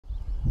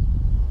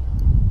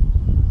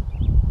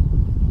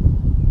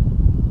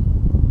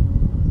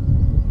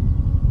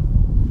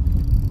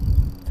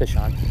Fish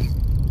on.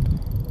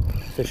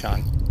 Fish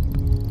on.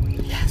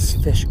 Yes,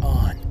 fish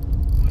on.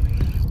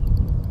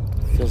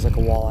 Feels like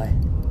a walleye.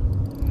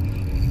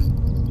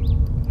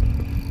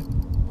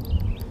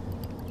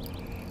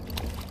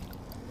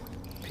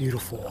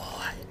 Beautiful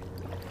walleye.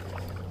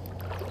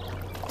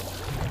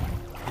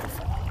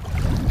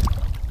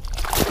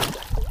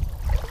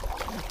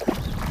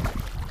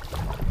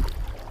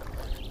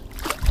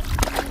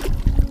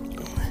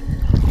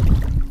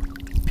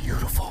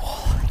 Beautiful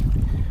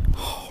walleye.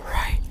 All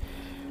right.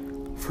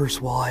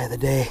 First walleye of the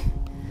day.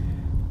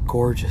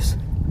 Gorgeous.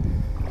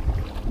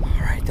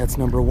 All right, that's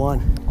number one.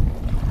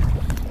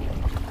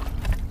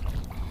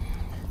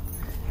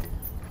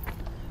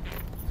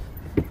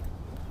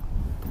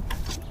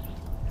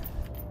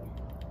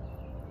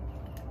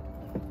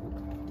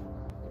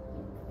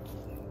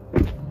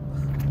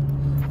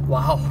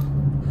 Wow,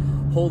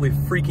 holy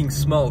freaking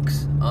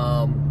smokes.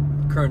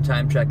 Current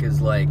time check is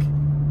like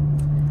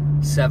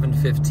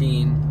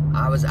 7:15.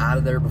 I was out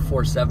of there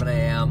before 7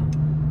 a.m.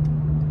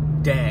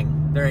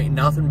 Dang, there ain't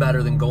nothing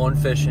better than going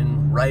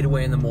fishing right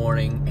away in the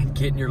morning and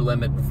getting your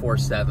limit before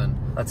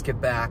 7. Let's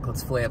get back,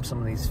 let's fillet up some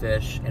of these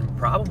fish and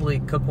probably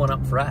cook one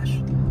up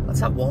fresh. Let's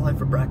have walleye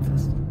for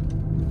breakfast.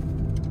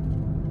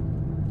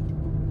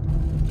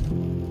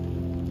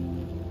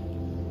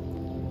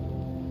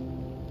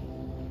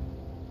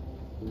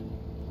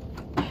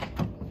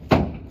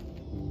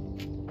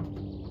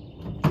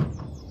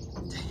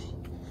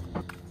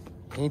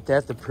 Ain't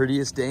that the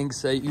prettiest dang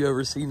sight you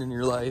ever seen in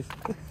your life?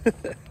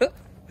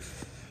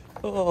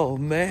 Oh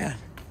man,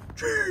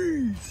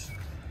 jeez.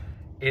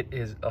 It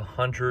is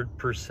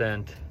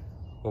 100%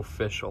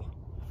 official.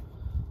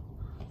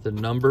 The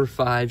number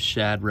 5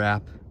 Shad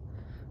Rap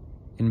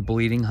in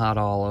bleeding hot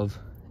olive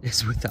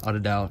is without a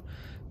doubt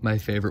my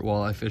favorite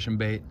walleye fishing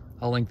bait.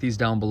 I'll link these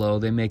down below.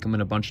 They make them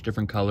in a bunch of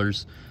different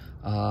colors.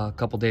 A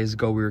couple days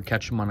ago we were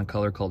catching them on a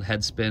color called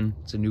Headspin.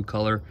 It's a new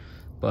color,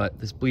 but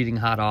this bleeding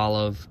hot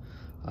olive,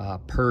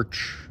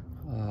 perch,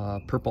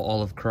 purple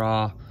olive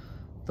craw,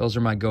 those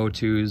are my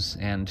go-tos,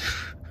 and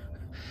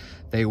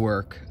they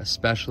work,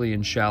 especially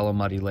in shallow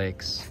muddy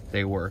lakes.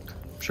 They work.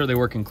 I'm sure they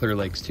work in clear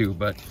lakes too,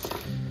 but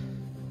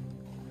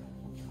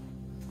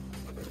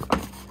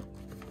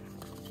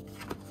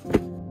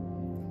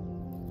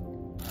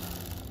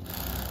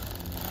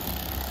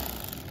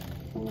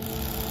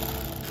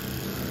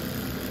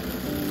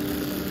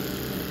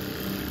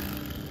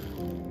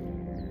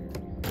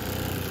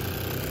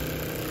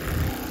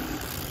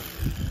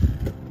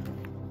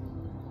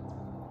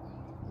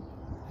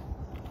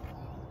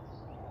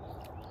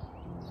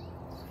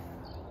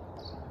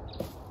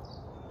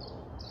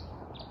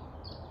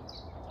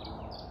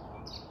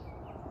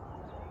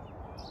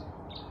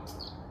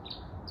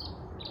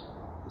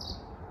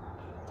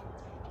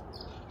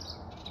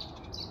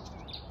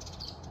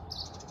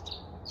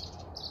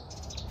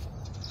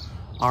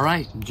all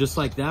right, just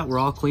like that, we're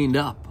all cleaned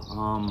up.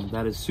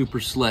 That is super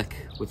slick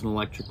with an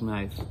electric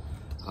knife.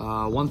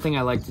 One thing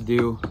I like to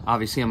do,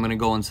 obviously I'm gonna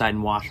go inside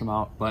and wash them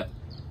out, but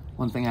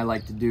one thing I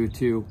like to do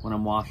too when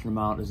I'm washing them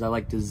out is I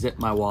like to zip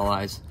my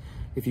walleyes.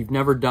 If you've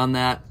never done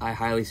that, I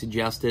highly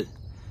suggest it.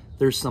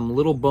 There's some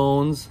little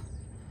bones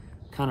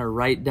kind of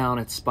right down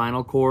its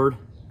spinal cord,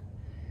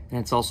 and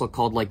it's also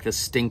called like the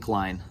stink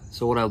line.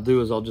 So what I'll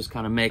do is I'll just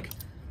kind of make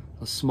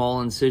a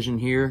small incision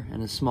here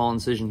and a small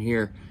incision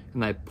here,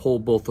 and I pull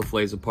both the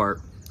fillets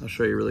apart. I'll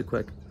show you really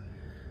quick.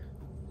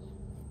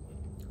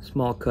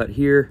 Small cut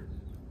here,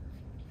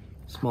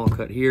 small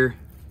cut here.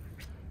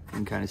 You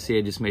can kind of see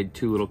I just made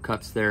 2 little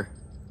cuts there.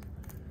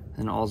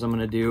 And all I'm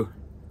gonna do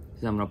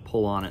is I'm gonna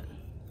pull on it.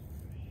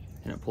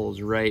 And it pulls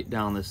right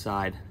down the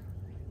side.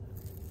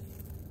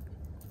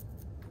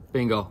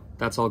 Bingo,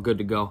 that's all good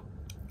to go.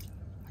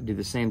 I do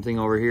the same thing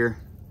over here.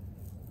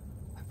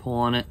 I pull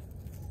on it,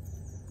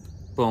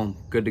 boom,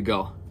 good to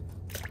go.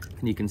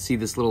 And you can see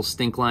this little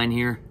stink line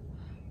here.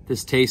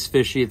 This tastes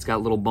fishy, it's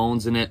got little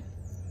bones in it.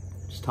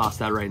 Just toss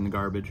that right in the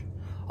garbage.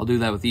 I'll do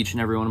that with each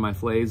and every one of my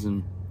fillets,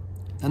 and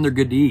then they're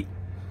good to eat.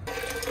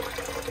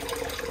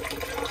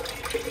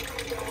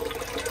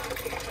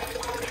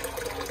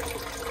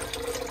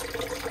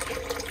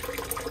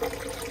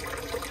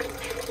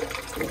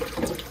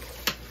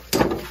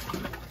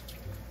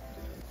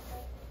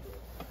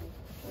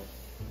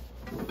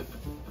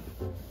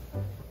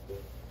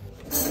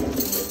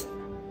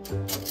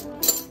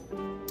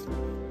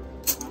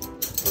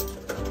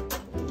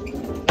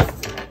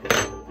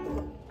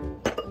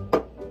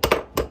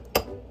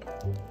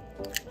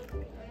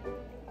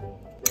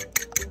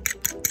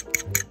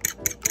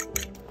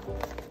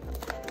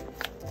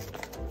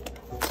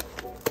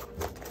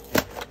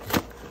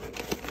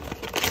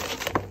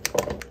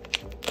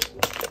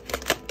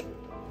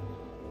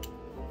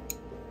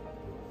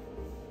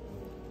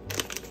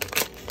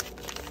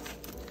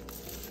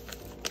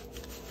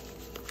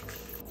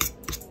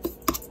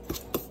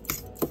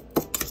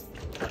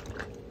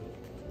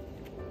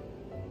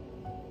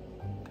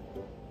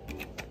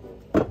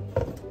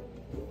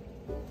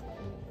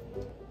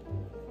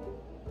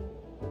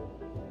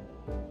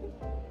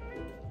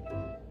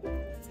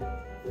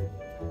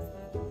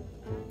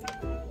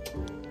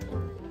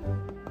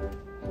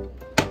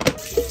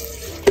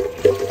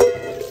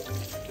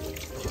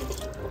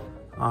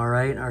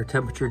 right, our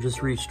temperature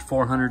just reached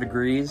 400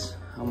 degrees.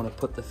 I'm gonna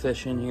put the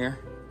fish in here.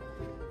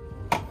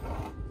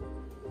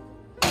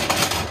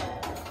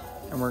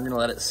 And we're gonna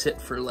let it sit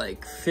for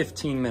like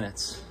 15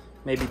 minutes,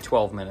 maybe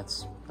 12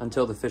 minutes,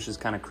 until the fish is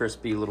kind of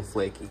crispy, a little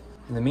flaky.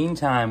 In the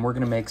meantime, we're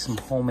gonna make some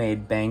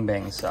homemade bang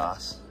bang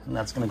sauce. And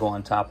that's gonna go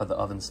on top of the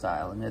oven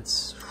style, and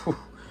it's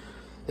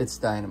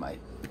dynamite.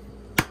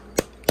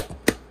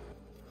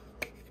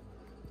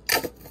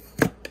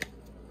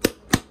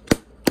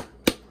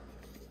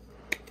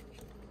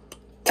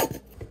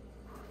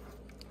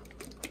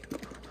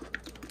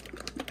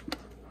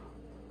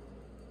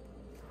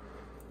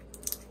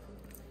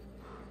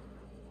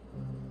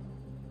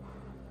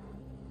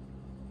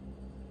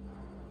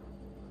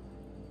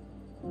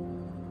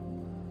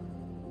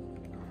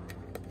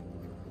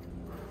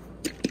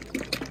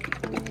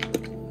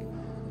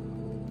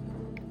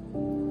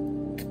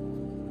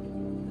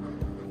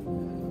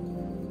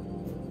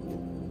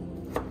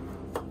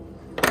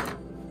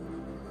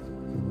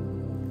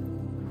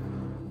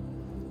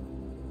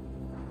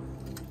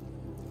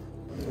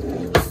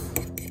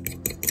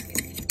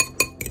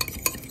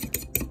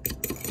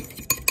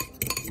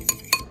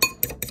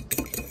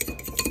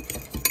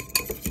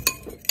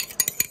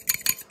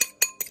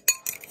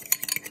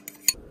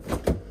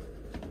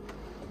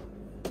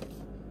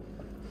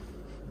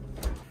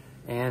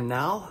 And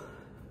now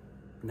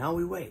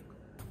we wait.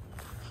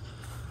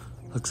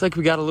 Looks like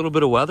we got a little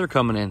bit of weather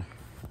coming in.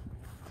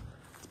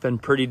 It's been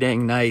pretty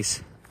dang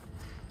nice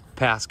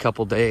past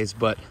couple days,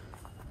 but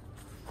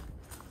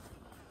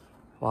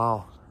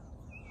wow.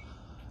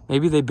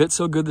 Maybe they bit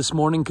so good this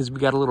morning because we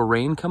got a little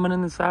rain coming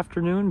in this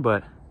afternoon,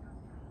 but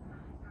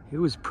it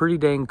was pretty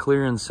dang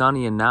clear and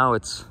sunny, and now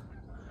it's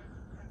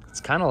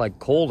kind of like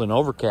cold and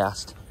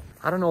overcast.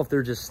 I don't know if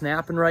they're just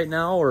snapping right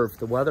now or if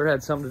the weather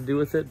had something to do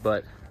with it,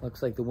 but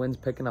looks like the wind's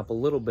picking up a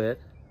little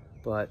bit,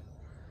 but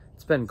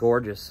it's been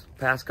gorgeous.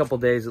 Past couple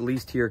days, at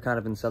least here kind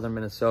of in southern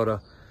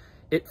Minnesota,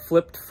 it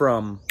flipped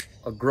from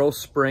a gross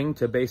spring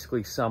to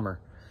basically summer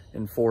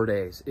in 4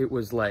 days. It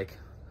was like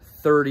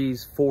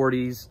 30s,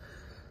 40s,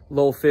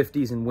 low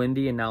 50s and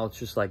windy, and now it's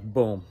just like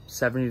boom,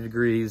 70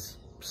 degrees,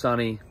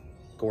 sunny,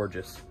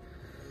 gorgeous.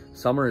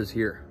 Summer is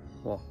here.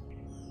 Well,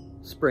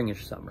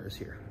 springish summer is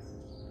here.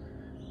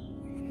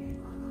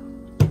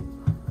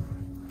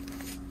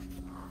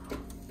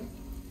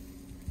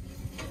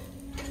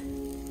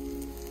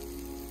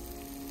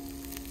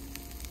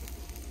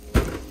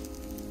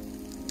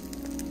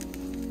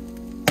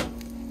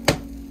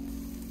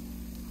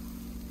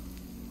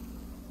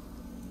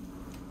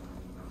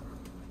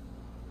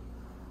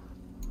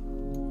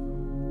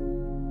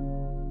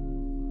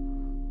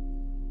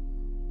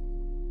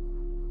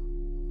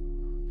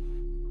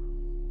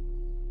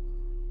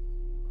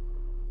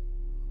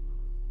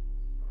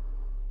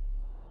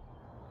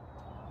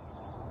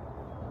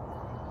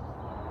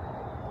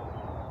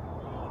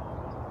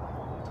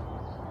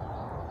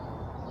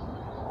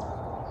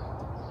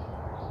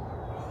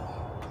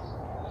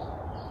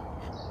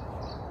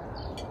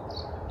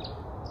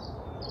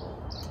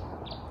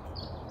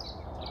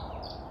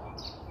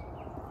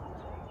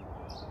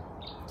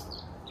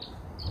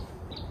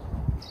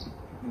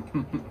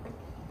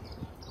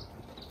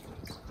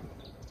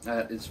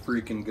 That is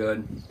freaking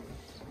good.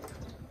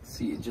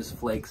 See, it just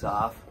flakes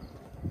off.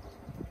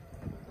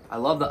 I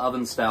love the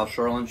oven style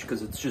shore lunch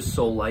because it's just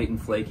so light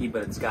and flaky,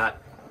 but it's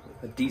got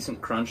a decent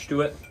crunch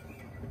to it.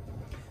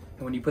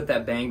 And when you put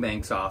that bang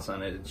bang sauce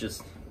on it, it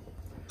just,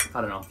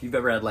 I don't know, if you've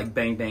ever had like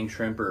bang bang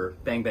shrimp or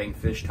bang bang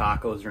fish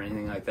tacos or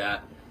anything like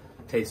that,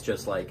 it tastes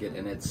just like it,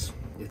 and it's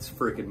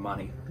freaking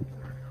money.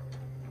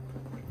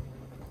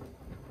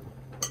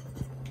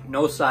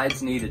 No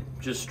sides needed,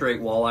 just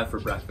straight walleye for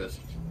breakfast.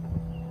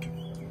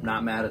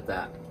 Not mad at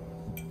that.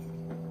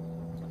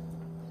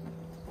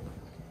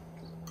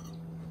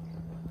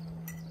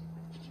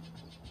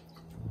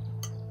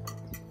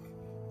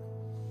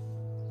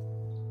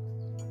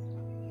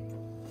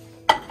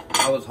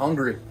 I was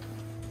hungry.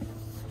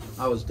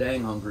 I was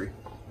dang hungry.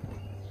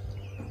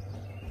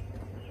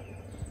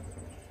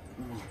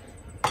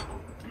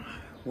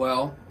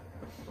 Well,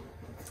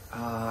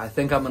 I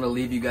think I'm gonna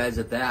leave you guys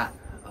at that.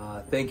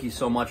 Thank you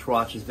so much for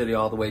watching this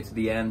video all the way to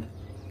the end.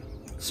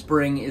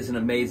 Spring is an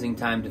amazing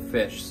time to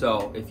fish,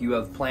 so if you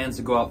have plans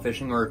to go out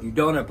fishing, or if you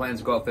don't have plans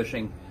to go out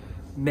fishing,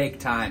 make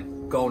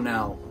time. Go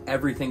now.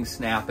 Everything's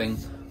snapping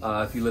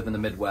if you live in the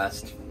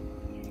Midwest.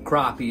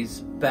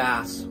 Crappies,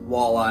 bass,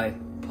 walleye,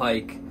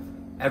 pike,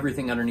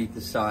 everything underneath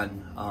the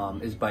sun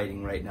is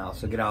biting right now,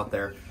 so get out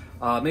there.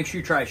 Make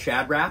sure you try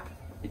shad wrap.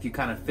 If you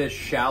kind of fish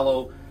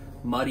shallow,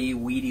 muddy,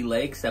 weedy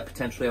lakes that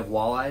potentially have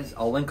walleyes,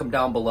 I'll link them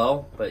down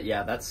below. But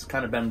yeah, that's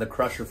kind of been the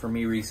crusher for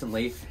me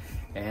recently.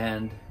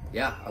 And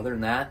yeah, other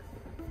than that,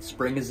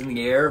 spring is in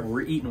the air.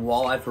 We're eating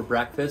walleye for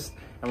breakfast,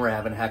 and we're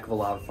having a heck of a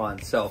lot of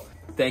fun. So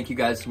thank you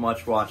guys so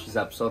much for watching this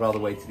episode all the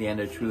way to the end.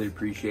 I truly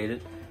appreciate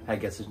it. I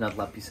guess there's nothing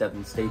left to be said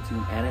than stay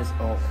tuned. And as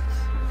always,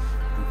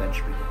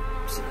 adventure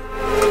begins.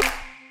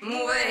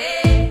 Move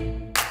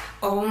ahead,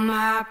 oh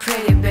my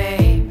pretty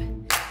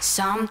babe.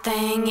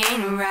 Something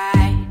ain't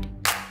right.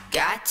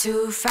 Got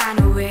to find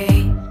a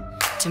way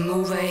to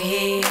move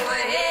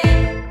ahead.